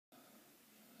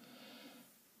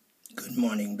Good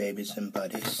morning, babies and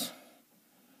buddies.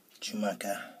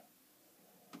 Chumaka.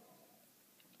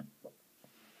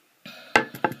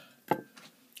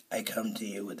 I come to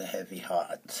you with a heavy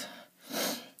heart.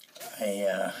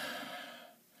 It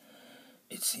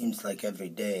seems like every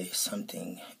day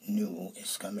something new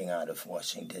is coming out of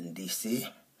Washington, D.C.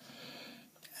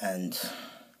 And,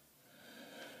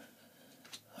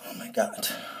 oh my God,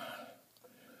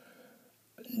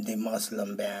 the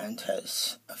Muslim ban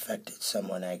has affected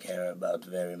someone I care about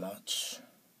very much.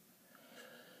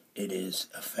 It is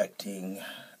affecting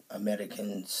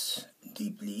Americans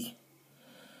deeply.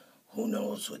 Who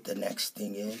knows what the next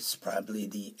thing is? Probably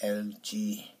the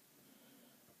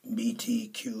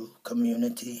LGBTQ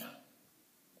community.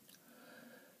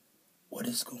 What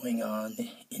is going on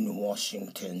in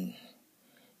Washington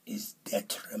is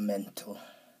detrimental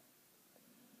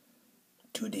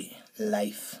to the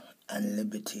life and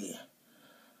liberty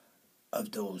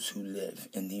of those who live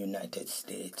in the United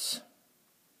States.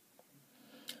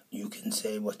 You can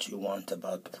say what you want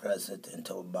about President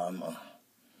Obama,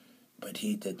 but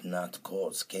he did not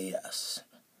cause chaos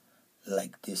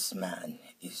like this man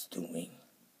is doing.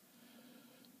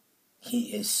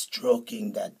 He is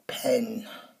stroking that pen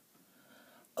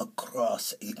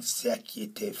across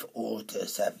executive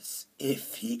orders as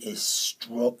if he is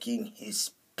stroking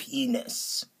his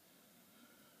penis.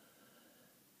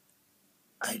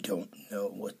 I don't know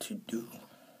what to do.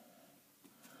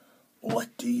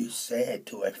 What do you say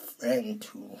to a friend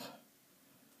who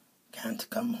can't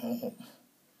come home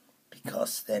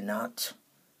because they're not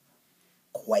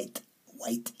quite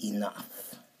white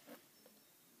enough?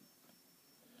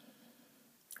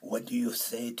 What do you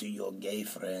say to your gay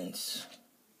friends?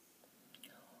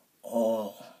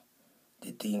 All the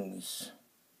things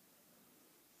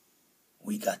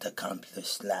we got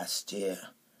accomplished last year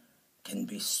can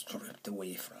be stripped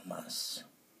away from us.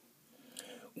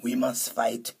 We must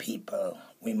fight, people.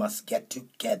 We must get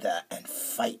together and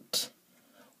fight.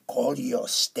 Call your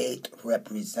state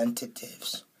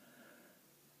representatives.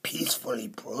 Peacefully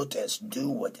protest. Do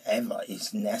whatever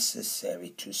is necessary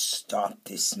to stop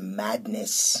this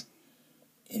madness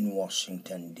in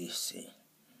Washington, D.C.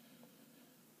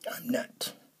 I'm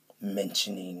not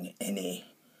mentioning any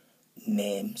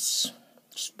names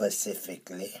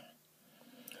specifically,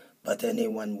 but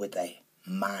anyone with a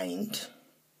mind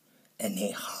and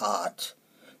a heart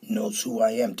knows who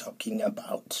I am talking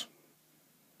about.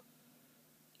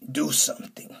 Do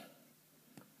something.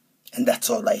 And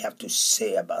that's all I have to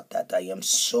say about that. I am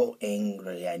so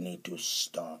angry I need to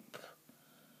stop.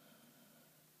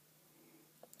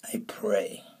 I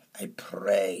pray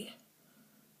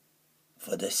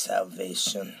for the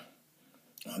salvation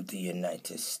of the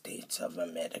United States of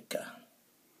America.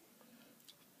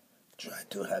 Try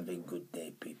to have a good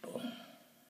day, people.